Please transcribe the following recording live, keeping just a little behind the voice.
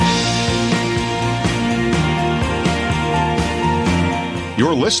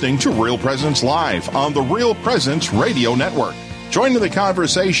You're listening to Real Presence Live on the Real Presence Radio Network. Join in the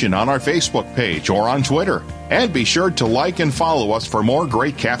conversation on our Facebook page or on Twitter. And be sure to like and follow us for more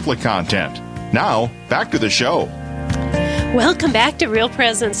great Catholic content. Now, back to the show. Welcome back to Real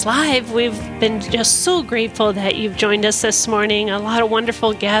Presence Live. We've been just so grateful that you've joined us this morning. A lot of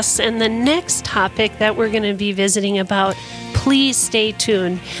wonderful guests. And the next topic that we're going to be visiting about, please stay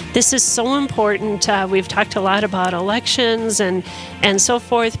tuned. This is so important. We've talked a lot about elections and so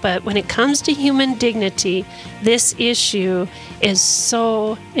forth, but when it comes to human dignity, this issue is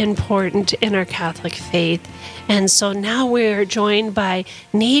so important in our Catholic faith. And so now we're joined by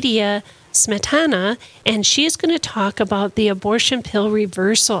Nadia Smetana, and she's going to talk about the abortion pill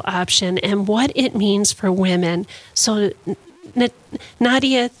reversal option and what it means for women. So,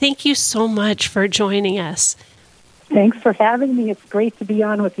 Nadia, thank you so much for joining us. Thanks for having me. It's great to be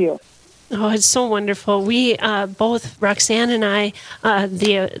on with you. Oh, it's so wonderful. We both, Roxanne and I,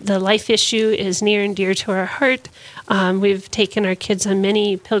 the life issue is near and dear to our heart. We've taken our kids on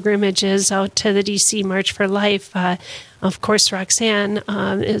many pilgrimages out to the D.C. March for Life. Of course, Roxanne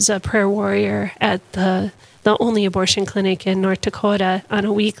is a prayer warrior at the only abortion clinic in North Dakota on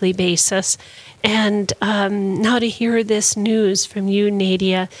a weekly basis. And now to hear this news from you,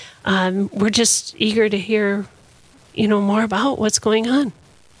 Nadia, we're just eager to hear, more about what's going on.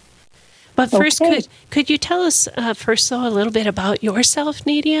 But first, could you tell us first, though, a little bit about yourself,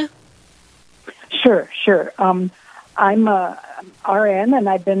 Nadia? Sure. I'm a RN, and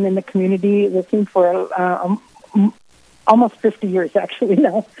I've been in the community working for almost 50 years, actually,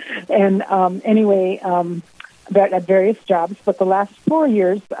 now. And at various jobs. But the last 4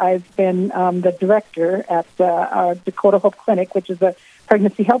 years, I've been the director at our Dakota Hope Clinic, which is a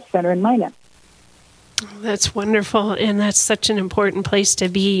pregnancy health center in Minot. That's wonderful, and that's such an important place to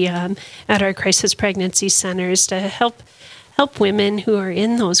be at our crisis pregnancy centers to help women who are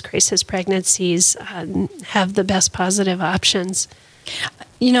in those crisis pregnancies have the best positive options.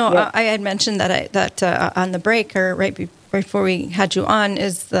 I had mentioned that on the break or right before we had you on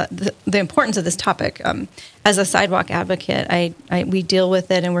is the importance of this topic. As a sidewalk advocate, we deal with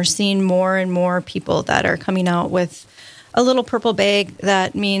it, and we're seeing more and more people that are coming out with a little purple bag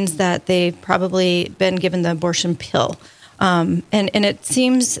that means that they've probably been given the abortion pill. And it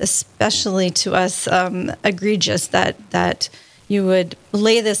seems, especially to us, egregious that you would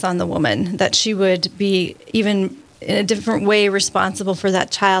lay this on the woman, that she would be even in a different way responsible for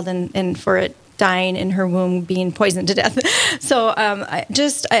that child and for it dying in her womb, being poisoned to death. So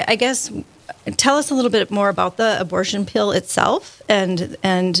I guess, tell us a little bit more about the abortion pill itself and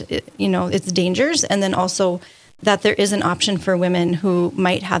its dangers, and then also that there is an option for women who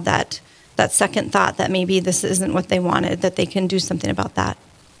might have that second thought that maybe this isn't what they wanted, that they can do something about that.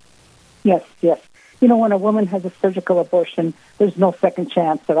 Yes. When a woman has a surgical abortion, there's no second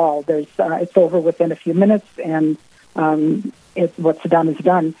chance at all. It's over within a few minutes, and what's done is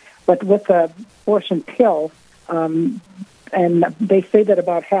done. But with the abortion pill, and they say that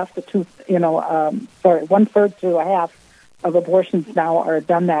about 1/3 to a half of abortions now are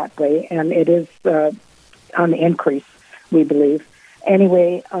done that way, and it is on the increase, we believe.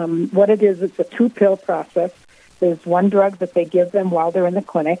 Anyway, what it is, it's a 2-pill process. There's one drug that they give them while they're in the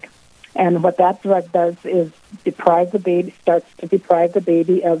clinic, and what that drug does is starts to deprive the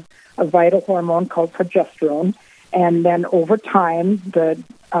baby of a vital hormone called progesterone, and then over time, the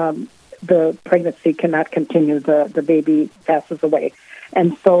pregnancy cannot continue. The baby passes away.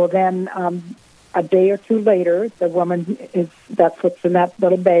 And so then a day or two later, the woman that's what's in that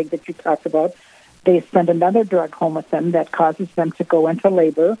little bag that you talked about. They send another drug home with them that causes them to go into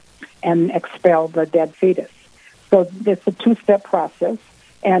labor and expel the dead fetus. So it's a 2-step process.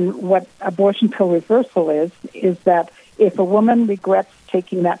 And what abortion pill reversal is that if a woman regrets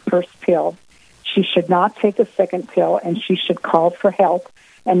taking that first pill, she should not take a second pill, and she should call for help.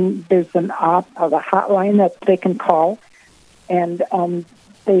 And there's a hotline that they can call, and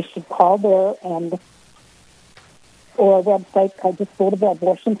they should call there or a website. I just go to the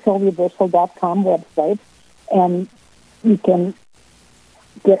abortionpillreversal.com website, and you can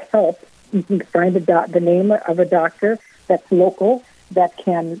get help. You can find the name of a doctor that's local that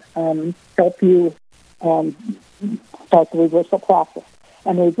can help you start the reversal process.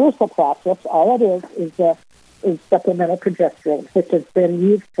 And the reversal process, all it is supplemental progesterone, which has been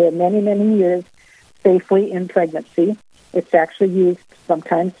used for many, many years safely in pregnancy. It's actually used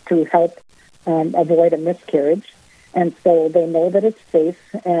sometimes to help avoid a miscarriage. And so they know that it's safe,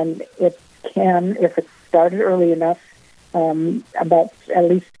 and it can, if it's started early enough, about at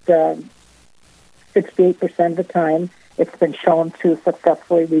least 68% of the time, it's been shown to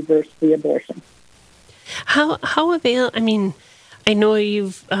successfully reverse the abortion. I know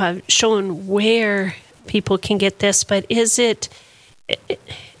you've shown where people can get this, but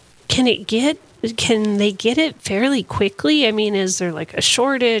can they get it fairly quickly? I mean, is there like a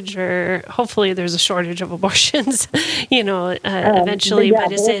shortage, or hopefully there's a shortage of abortions, eventually,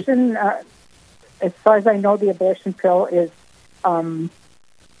 but is it? As far as I know, the abortion pill is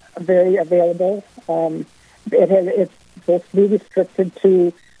very available. It's supposed to be restricted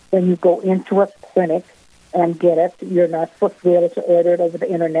to when you go into a clinic and get it. You're not supposed to be able to order it over the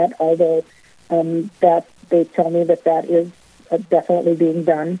internet, although that they tell me that is definitely being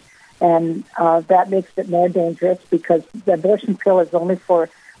done. And that makes it more dangerous because the abortion pill is only for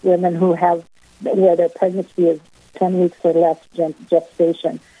women where their pregnancy is 10 weeks or less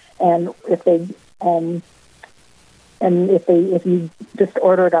gestation. And if you just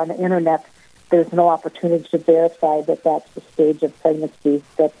order it on the internet, there's no opportunity to verify that that's the stage of pregnancy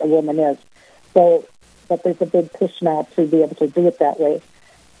that a woman is. So, but there's a big push now to be able to do it that way.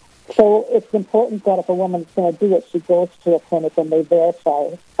 So it's important that if a woman's going to do it, she goes to a clinic and they verify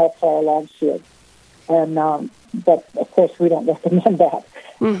how far along she is. And but of course, we don't recommend that.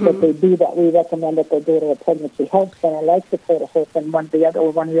 That they do that. We recommend that they do it at a pregnancy health center like Dakota Hope and one of the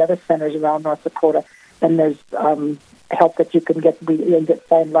other centers around North Dakota. And there's help that you can get. You'll get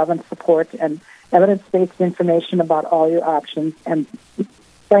find love and support and evidence-based information about all your options and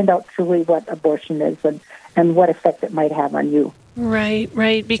find out truly what abortion is and what effect it might have on you. Right,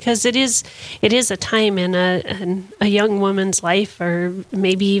 because it is a time in a young woman's life, or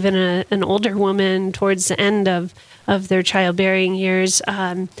maybe even an older woman towards the end of their childbearing years,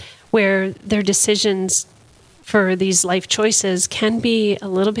 where their decisions for these life choices can be a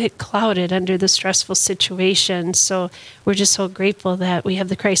little bit clouded under the stressful situation. So we're just so grateful that we have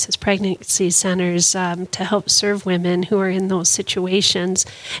the crisis pregnancy centers to help serve women who are in those situations,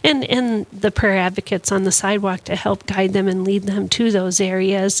 and the prayer advocates on the sidewalk to help guide them and lead them to those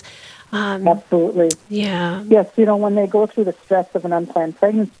areas. Absolutely. Yeah. Yes, when they go through the stress of an unplanned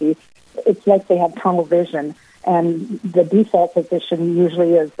pregnancy, it's like they have tunnel vision. And the default position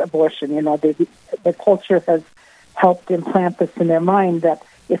usually is abortion. The culture has helped implant this in their mind that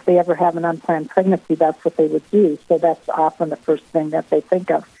if they ever have an unplanned pregnancy, that's what they would do. So that's often the first thing that they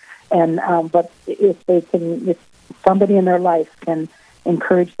think of. And but if somebody in their life can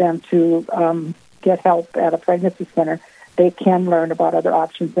encourage them to get help at a pregnancy center, they can learn about other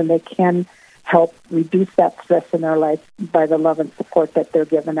options and they can help reduce that stress in their life by the love and support that they're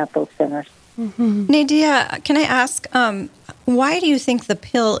given at those centers. Mm-hmm. Nadia, can I ask, why do you think the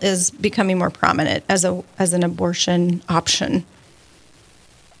pill is becoming more prominent as an abortion option?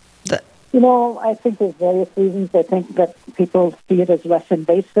 I think there's various reasons. I think that people see it as less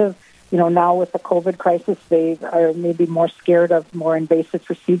invasive. Now with the COVID crisis, they are maybe more scared of more invasive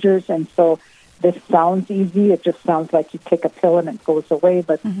procedures, and so this sounds easy. It just sounds like you take a pill and it goes away.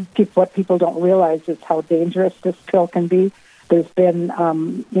 But what people don't realize is how dangerous this pill can be. There's been,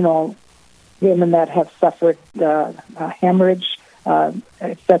 women that have suffered hemorrhage,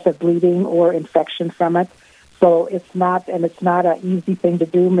 excessive bleeding, or infection from it. So it's not an easy thing to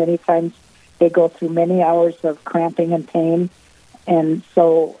do. Many times they go through many hours of cramping and pain, and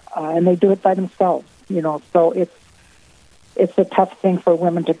so and they do it by themselves. So it's a tough thing for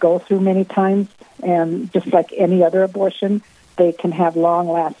women to go through many times. And just like any other abortion, they can have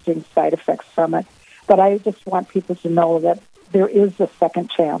long-lasting side effects from it. But I just want people to know that there is a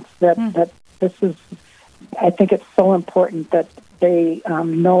second chance. That this is. I think it's so important that they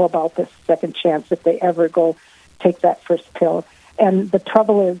know about this second chance if they ever go take that first pill. And the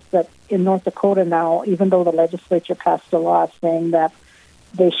trouble is that in North Dakota now, even though the legislature passed a law saying that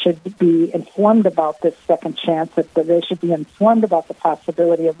they should be informed about this second chance, that they should be informed about the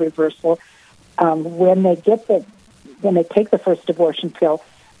possibility of reversal when they take the first abortion pill,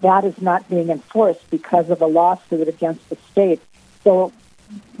 that is not being enforced because of a lawsuit against the state. So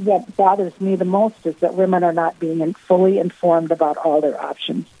what bothers me the most is that women are not being fully informed about all their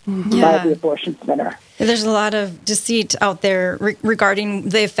options by the abortion center. There's a lot of deceit out there regarding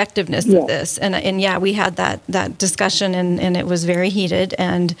the effectiveness of this. And we had that discussion and it was very heated.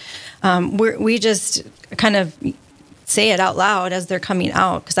 And we just kind of say it out loud as they're coming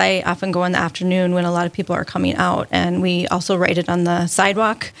out, because I often go in the afternoon when a lot of people are coming out, and we also write it on the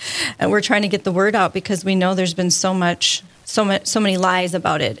sidewalk. And we're trying to get the word out because we know there's been so many lies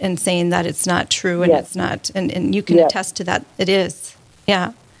about it and saying that it's not true and it's not, and you can attest to that. It is.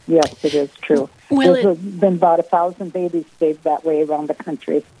 Yeah. Yes, it is true. Well, there's been about 1,000 babies saved that way around the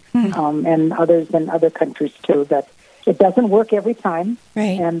country, and others in other countries too. That it doesn't work every time,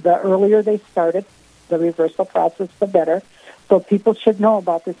 right? And the earlier they started the reversal process, the better. So people should know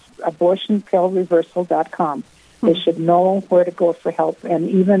about this abortionpillreversal.com. They should know where to go for help. And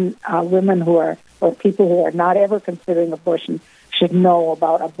even women or people who are not ever considering abortion should know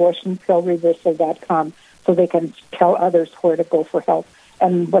about abortionpillreversal.com so they can tell others where to go for help.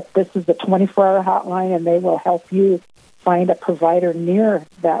 And this is a 24-hour hotline, and they will help you find a provider near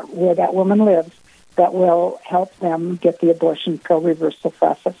where that woman lives that will help them get the abortion pill reversal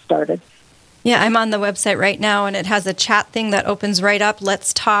process started. Yeah, I'm on the website right now, and it has a chat thing that opens right up.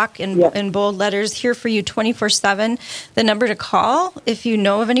 Let's talk in bold letters. Here for you 24/7. The number to call, if you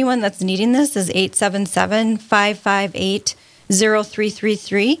know of anyone that's needing this, is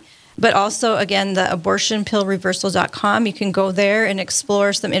 877-558-0333. But also, again, the abortionpillreversal.com. You can go there and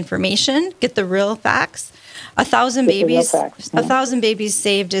explore some information, get the real facts. 1,000 babies, 1,000 babies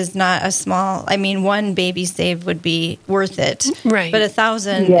saved is not a small. I mean, one baby saved would be worth it, right? But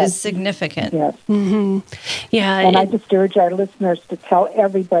 1,000 is significant. Yes. Mm-hmm. Yeah. And I just urge our listeners to tell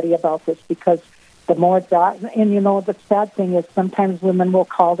everybody about this, because the more the sad thing is sometimes women will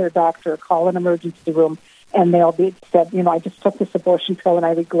call their doctor, call an emergency room, and they'll be said, I just took this abortion pill and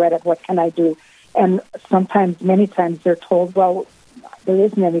I regret it. What can I do? And many times they're told, well, there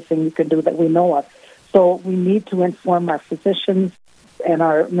isn't anything you can do that we know of. So we need to inform our physicians and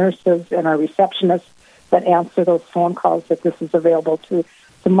our nurses and our receptionists that answer those phone calls that this is available to.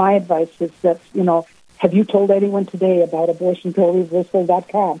 So my advice is that, have you told anyone today about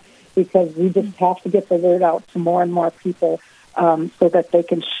abortionpillreversal.com? Because we just have to get the word out to more and more people so that they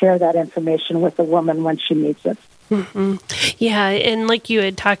can share that information with a woman when she needs it. Mm-hmm. Yeah, and like you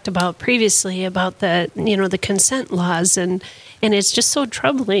had talked about previously about the consent laws, and it's just so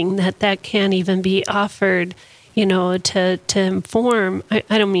troubling that can't even be offered, to inform.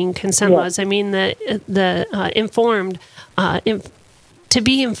 I don't mean consent laws. I mean the informed, to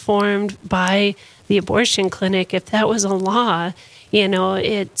be informed by the abortion clinic. If that was a law,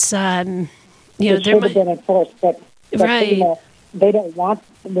 it's it should have been enforced, but right. They don't want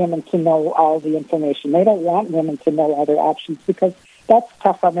women to know all the information. They don't want women to know other options because that's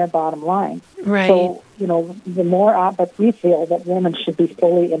tough on their bottom line. Right. So, the more, but we feel that women should be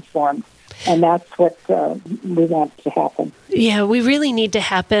fully informed. And that's what we want to happen. Yeah, we really need to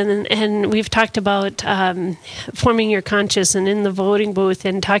happen. And we've talked about forming your conscience and in the voting booth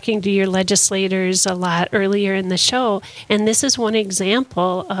and talking to your legislators a lot earlier in the show. And this is one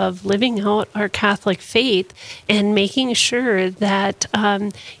example of living out our Catholic faith and making sure that,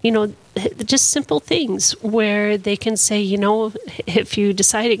 just simple things where they can say, if you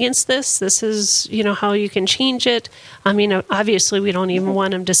decide against this is, how you can change it. I mean, obviously we don't even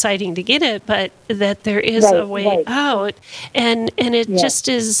want them deciding to get it, but that there is a way out. And it just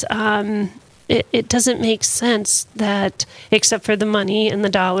is, it doesn't make sense that, except for the money and the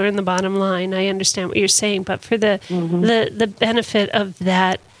dollar and the bottom line, I understand what you're saying, but for the benefit of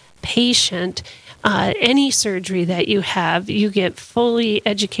that patient, any surgery that you have, you get fully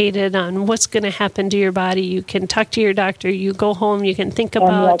educated on what's going to happen to your body. You can talk to your doctor. You go home. You can think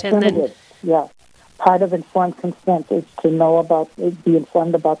about, and then part of informed consent is to be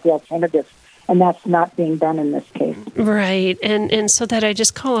informed about the alternatives, and that's not being done in this case. Right, and so that I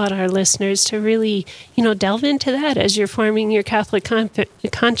just call out our listeners to really, delve into that as you're forming your Catholic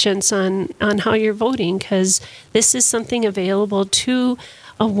conscience on how you're voting, because this is something available to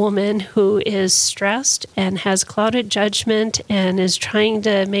a woman who is stressed and has clouded judgment and is trying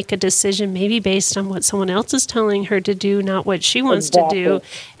to make a decision maybe based on what someone else is telling her to do, not what she wants to do.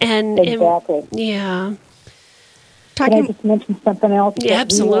 And Can I just mention something else? Yeah,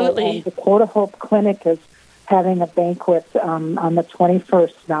 absolutely. The Quota Hope Clinic is having a banquet on the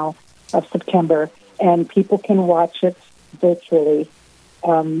 21st now of September, and people can watch it virtually.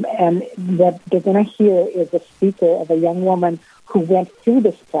 And what they're going to hear is a speaker of a young woman who went through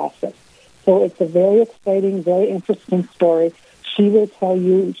this process. So it's a very exciting, very interesting story. She will tell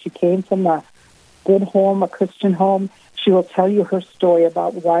you, she came from a good home, a Christian home. She will tell you her story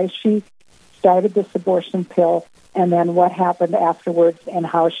about why she started this abortion pill and then what happened afterwards and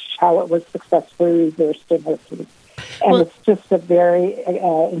how it was successfully reversed in her case. And it's just a very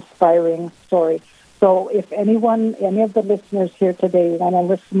inspiring story. So if any of the listeners here today want to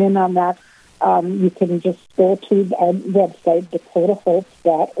listen in on that, you can just go to our website,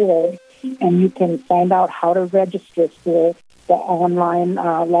 DakotaHope.org, and you can find out how to register for the online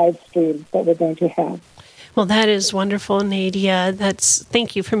live stream that we're going to have. Well, that is wonderful, Nadia.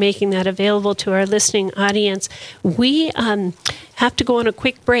 Thank you for making that available to our listening audience. We have to go on a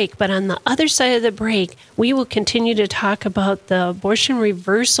quick break, but on the other side of the break, we will continue to talk about the abortion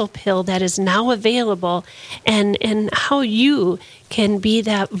reversal pill that is now available and how you can be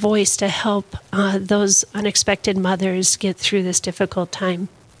that voice to help those unexpected mothers get through this difficult time.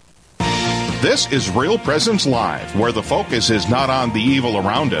 This is Real Presence Live, where the focus is not on the evil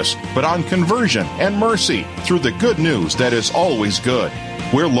around us, but on conversion and mercy through the good news that is always good.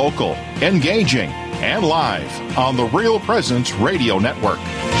 We're local, engaging, and live on the Real Presence Radio Network.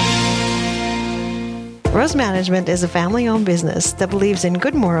 Rose Management is a family-owned business that believes in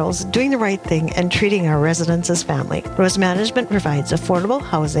good morals, doing the right thing, and treating our residents as family. Rose Management provides affordable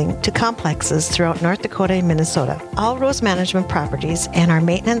housing to complexes throughout North Dakota and Minnesota. All Rose Management properties and our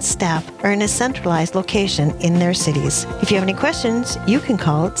maintenance staff are in a centralized location in their cities. If you have any questions, you can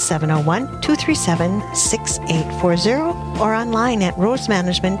call 701-237-6840 or online at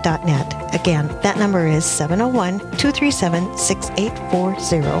rosemanagement.net. Again, that number is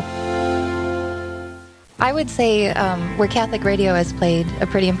 701-237-6840. I would say where Catholic radio has played a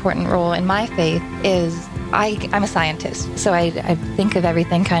pretty important role in my faith is I'm a scientist, so I think of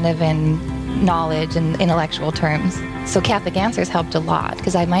everything kind of in knowledge and intellectual terms. So Catholic Answers helped a lot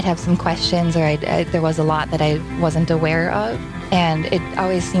because I might have some questions or there was a lot that I wasn't aware of. And it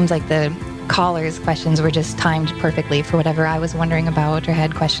always seems like the callers' questions were just timed perfectly for whatever I was wondering about or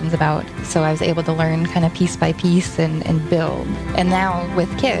had questions about. So I was able to learn kind of piece by piece and build. And now with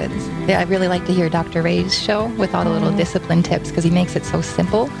kids, I really like to hear Dr. Ray's show with all the little discipline tips because he makes it so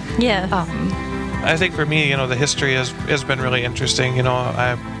simple. Yeah. I think for me, the history has been really interesting.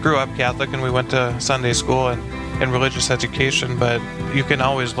 I grew up Catholic and we went to Sunday school and religious education, but you can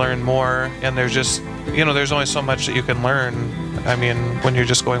always learn more. And there's just, there's only so much that you can learn. I mean, when you're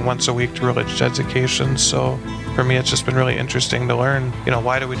just going once a week to religious education. So for me, it's just been really interesting to learn,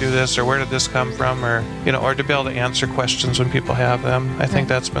 why do we do this or where did this come from or to be able to answer questions when people have them. I think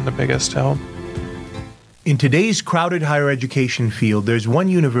that's been the biggest help. In today's crowded higher education field, there's one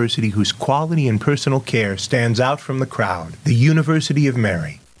university whose quality and personal care stands out from the crowd, the University of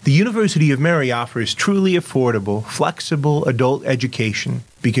Mary. The University of Mary offers truly affordable, flexible adult education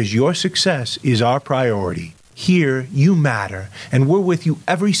because your success is our priority. Here, you matter, and we're with you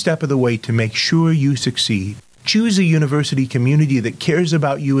every step of the way to make sure you succeed. Choose a university community that cares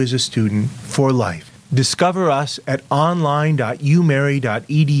about you as a student for life. Discover us at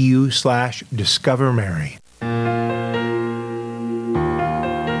online.umary.edu/discovermary.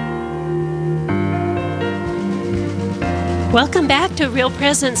 Welcome back to Real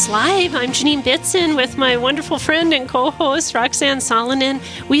Presence Live. I'm Janine Bitson with my wonderful friend and co-host Roxanne Solonen.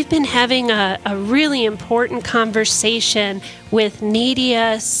 We've been having a really important conversation with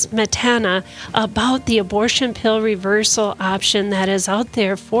Nadia Smetana about the abortion pill reversal option that is out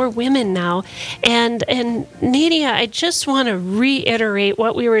there for women now. And Nadia, I just want to reiterate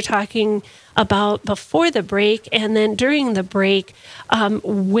what we were talking about before the break and then during the break,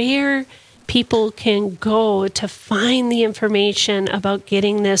 where people can go to find the information about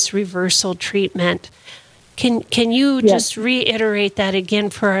getting this reversal treatment. Can you just reiterate that again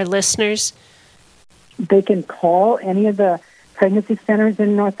for our listeners? They can call any of the pregnancy centers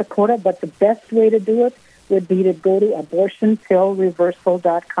in North Dakota, but the best way to do it would be to go to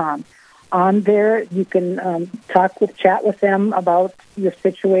abortionpillreversal.com. On there, you can chat with them about your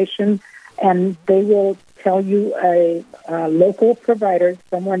situation, and they will tell you a local provider,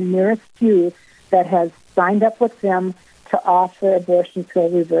 someone nearest you, that has signed up with them to offer abortion pill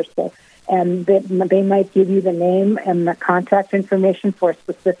reversal. And they might give you the name and the contact information for a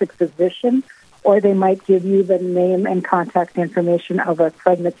specific physician, or they might give you the name and contact information of a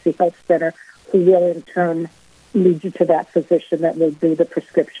pregnancy health center who will in turn lead you to that physician that will do the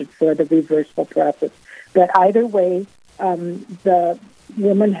prescription for the reversal process. But either way, the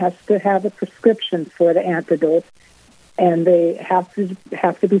woman has to have a prescription for the antidote, and they have to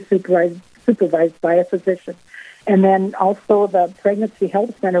be supervised by a physician. And then also the Pregnancy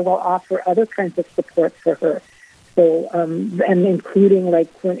Health Center will offer other kinds of support for her. So, and including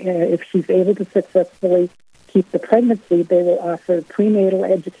if she's able to successfully keep the pregnancy, they will offer prenatal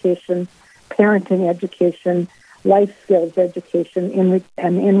education, parenting education, life skills education,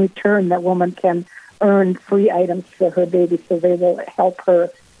 and in return, that woman can earn free items for her baby, so they will help her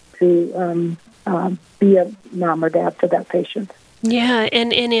to be a mom or dad to that patient. Yeah,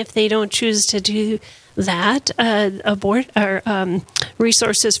 and if they don't choose to do that,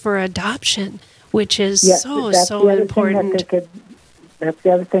 resources for adoption, which is so important. That's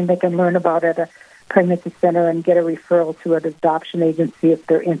the other thing they can learn about at a pregnancy center and get a referral to an adoption agency if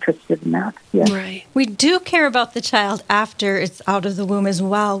they're interested in that. Yeah. Right. We do care about the child after it's out of the womb as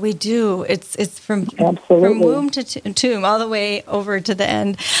well. We do. It's from womb to tomb all the way over to the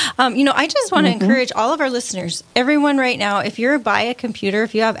end. I just want to encourage all of our listeners, everyone right now, if you're by a computer,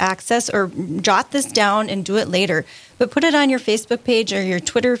 if you have access, or jot this down and do it later, but put it on your Facebook page or your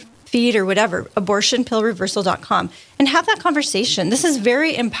Twitter feed or whatever, abortionpillreversal.com, and have that conversation. This is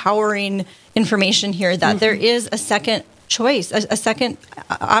very empowering information here that there is a second choice, a second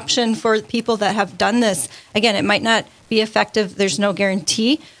option for people that have done this. Again, it might not be effective. There's no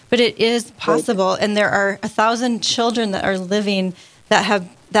guarantee, but it is possible. And there are 1,000 children that are living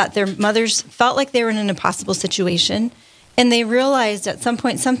that their mothers felt like they were in an impossible situation. And they realized at some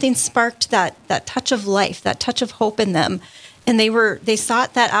point something sparked that touch of life, that touch of hope in them. And they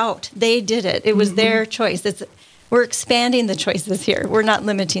sought that out. They did it. It was their choice. We're expanding the choices here. We're not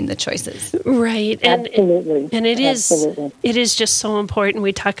limiting the choices. Right. Absolutely. And it is just so important.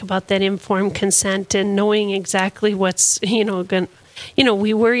 We talk about that informed consent and knowing exactly what's,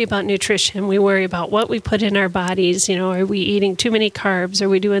 we worry about nutrition. We worry about what we put in our bodies. Are we eating too many carbs? Are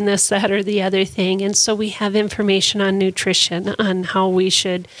we doing this, that, or the other thing? And so we have information on nutrition, on how we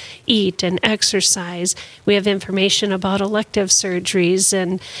should eat and exercise. We have information about elective surgeries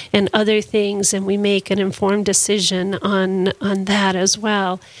and other things, and we make an informed decision on that as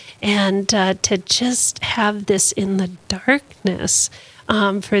well. And to just have this in the darkness,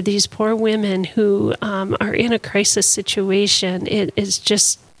 for these poor women who are in a crisis situation,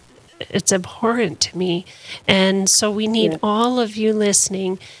 it's abhorrent to me. And so we need all of you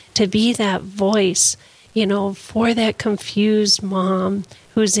listening to be that voice, for that confused mom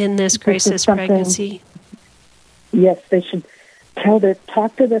who's in this crisis pregnancy. Yes, they should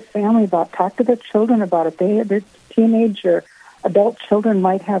talk to their family talk to their children about it. Their teenage or adult children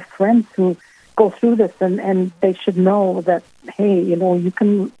might have friends who go through this, and they should know that, hey,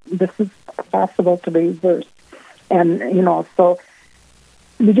 this is possible to be reversed. And, so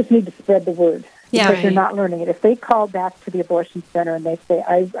we just need to spread the word because they're not learning it. If they call back to the abortion center and they say,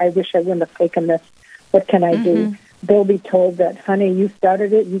 I wish I wouldn't have taken this, what can I do? They'll be told that, honey, you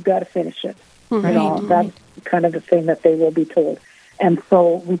started it, you've got to finish it. That's kind of the thing that they will be told. And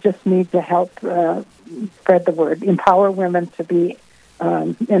so we just need to help spread the word, empower women to be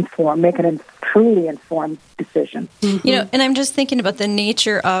informed, make a truly informed decision. And I'm just thinking about the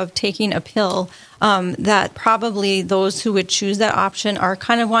nature of taking a pill, that probably those who would choose that option are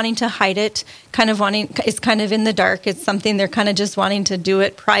kind of wanting to hide it, it's kind of in the dark. It's something they're kind of just wanting to do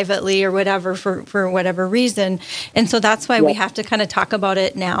it privately or whatever for whatever reason. And so that's why we have to kind of talk about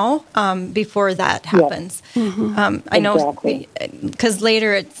it now before that happens. I know because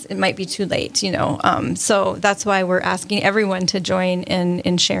later it might be too late, so that's why we're asking everyone to join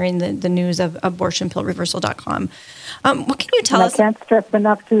in sharing the news of abortionpillreversal.com. What can you tell us? I can't stress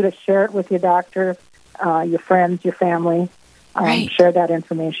enough, too, to share it with your doctor, your friends, your family. Share that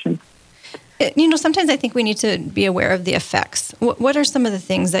information. Sometimes I think we need to be aware of the effects. What are some of the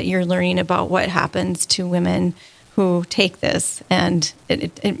things that you're learning about what happens to women who take this and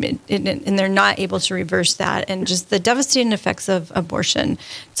they're not able to reverse that, and just the devastating effects of abortion?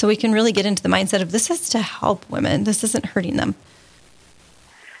 So we can really get into the mindset of this is to help women. This isn't hurting them.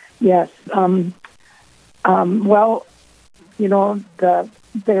 Yes.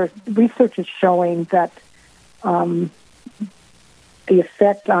 Their research is showing that the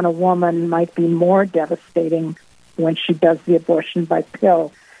effect on a woman might be more devastating when she does the abortion by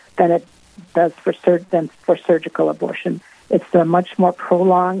pill than it does for surgical abortion. It's a much more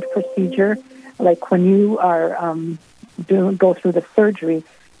prolonged procedure. Like when you are go through the surgery,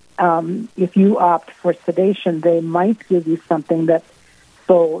 if you opt for sedation, they might give you something that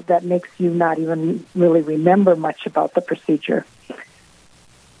makes you not even really remember much about the procedure.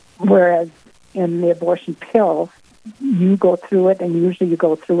 Whereas in the abortion pill, you go through it, and usually you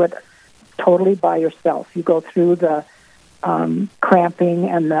go through it totally by yourself. You go through the cramping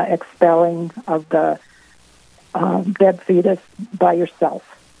and the expelling of the dead fetus by yourself.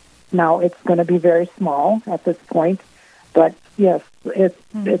 Now, it's going to be very small at this point, but yes,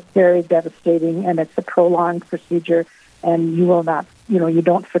 it's very devastating, and it's a prolonged procedure, and you will not, you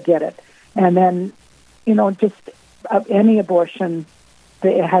don't forget it. And then, just any abortion,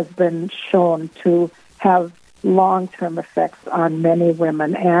 it has been shown to have long-term effects on many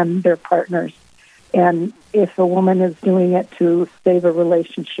women and their partners. And if a woman is doing it to save a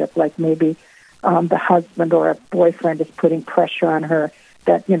relationship, like maybe the husband or a boyfriend is putting pressure on her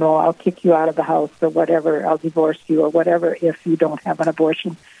that, I'll kick you out of the house or whatever, I'll divorce you or whatever if you don't have an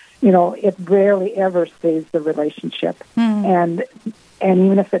abortion, it rarely ever saves the relationship. And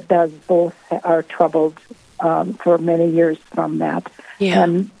even if it does, both are troubled for many years from that. Yeah.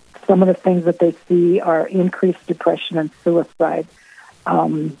 And some of the things that they see are increased depression and suicide.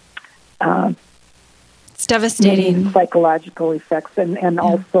 It's devastating. Psychological effects and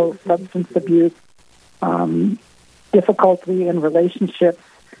also substance abuse, difficulty in relationships.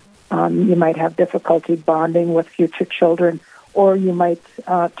 You might have difficulty bonding with future children, or you might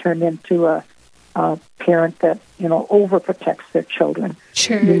turn into a parent that overprotects their children.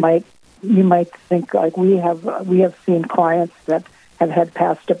 Sure. You might think, like we have seen clients that have had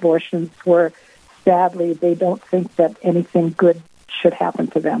past abortions where sadly they don't think that anything good should happen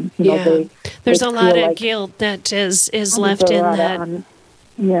to them. There's a lot of guilt that is left in that.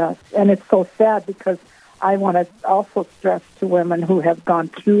 Yes, and it's so sad because I want to also stress to women who have gone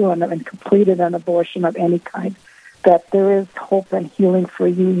through and completed an abortion of any kind that there is hope and healing for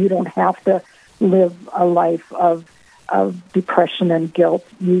you. You don't have to live a life of depression and guilt.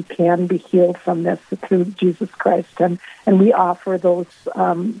 You can be healed from this through Jesus Christ. And we offer those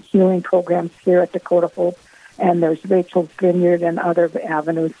healing programs here at Dakota Hope. And there's Rachel's Vineyard and other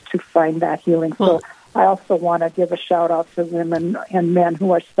avenues to find that healing. So I also want to give a shout-out to women and men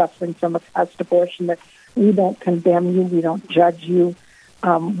who are suffering from a past abortion, that we don't condemn you, we don't judge you.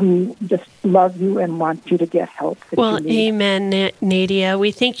 We just love you and want you to get help. Well, amen, Nadia.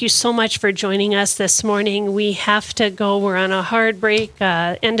 We thank you so much for joining us this morning. We have to go. We're on a hard break,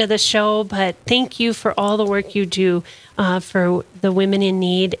 end of the show, but thank you for all the work you do for the women in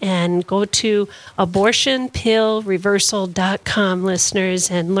need. And go to abortionpillreversal.com, listeners,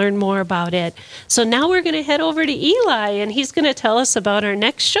 and learn more about it. So now we're going to head over to Eli, and he's going to tell us about our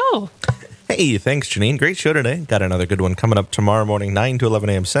next show. Hey, thanks, Janine. Great show today. Got another good one coming up tomorrow morning, 9 to 11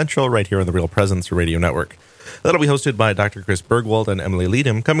 a.m. Central, right here on the Real Presence Radio Network. That'll be hosted by Dr. Chris Bergwald and Emily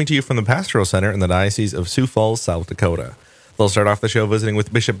Leadham, coming to you from the Pastoral Center in the Diocese of Sioux Falls, South Dakota. They'll start off the show visiting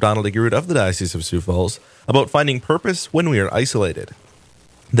with Bishop Donald Egerud of the Diocese of Sioux Falls about finding purpose when we are isolated.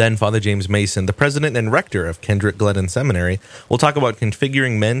 Then Father James Mason, the president and rector of Kendrick Glennon Seminary, will talk about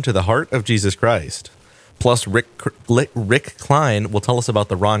configuring men to the heart of Jesus Christ. Plus, Rick Klein will tell us about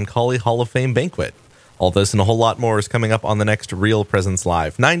the Ron Colley Hall of Fame banquet. All this and a whole lot more is coming up on the next Real Presence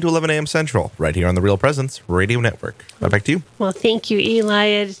Live, 9 to 11 a.m. Central, right here on the Real Presence Radio Network. Back to you. Well, thank you, Eli.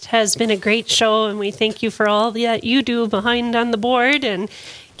 It has been a great show, and we thank you for all that you do behind on the board and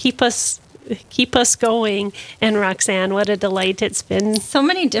keep us going. And Roxanne, what a delight it's been. So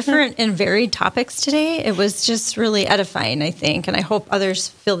many different and varied topics today. It was just really edifying, I think, and I hope others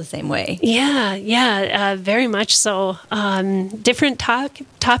feel the same way. Yeah, very much so. Different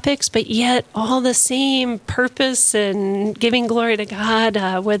topics, but yet all the same purpose and giving glory to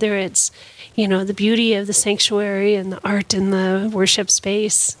God, whether it's, the beauty of the sanctuary and the art in the worship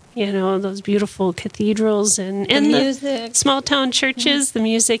space. Those beautiful cathedrals and the music. The small town churches, the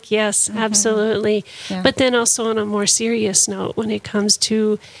music, yes, absolutely. Yeah. But then also on a more serious note, when it comes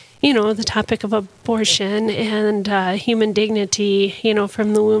to, the topic of abortion and human dignity,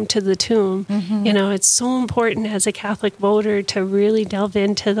 from the womb to the tomb, it's so important as a Catholic voter to really delve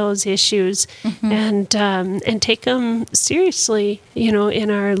into those issues and take them seriously, in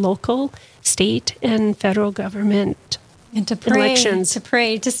our local, state, and federal government. And to pray, elections.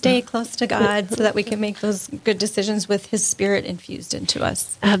 to stay close to God so that we can make those good decisions with His Spirit infused into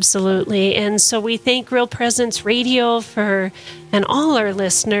us. Absolutely. And so we thank Real Presence Radio and all our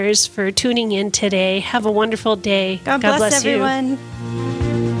listeners for tuning in today. Have a wonderful day. God bless everyone. You.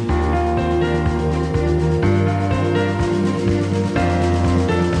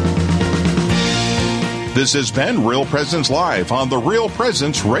 This has been Real Presence Live on the Real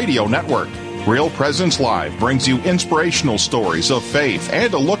Presence Radio Network. Real Presence Live brings you inspirational stories of faith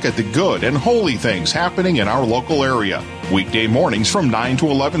and a look at the good and holy things happening in our local area. Weekday mornings from 9 to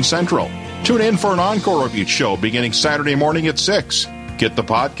 11 Central. Tune in for an encore of each show beginning Saturday morning at 6. Get the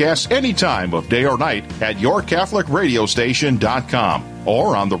podcast any time of day or night at yourcatholicradiostation.com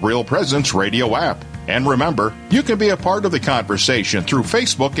or on the Real Presence Radio app. And remember, you can be a part of the conversation through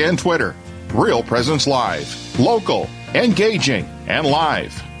Facebook and Twitter. Real Presence Live. Local, engaging, and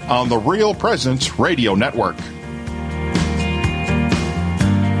live on the Real Presence Radio Network.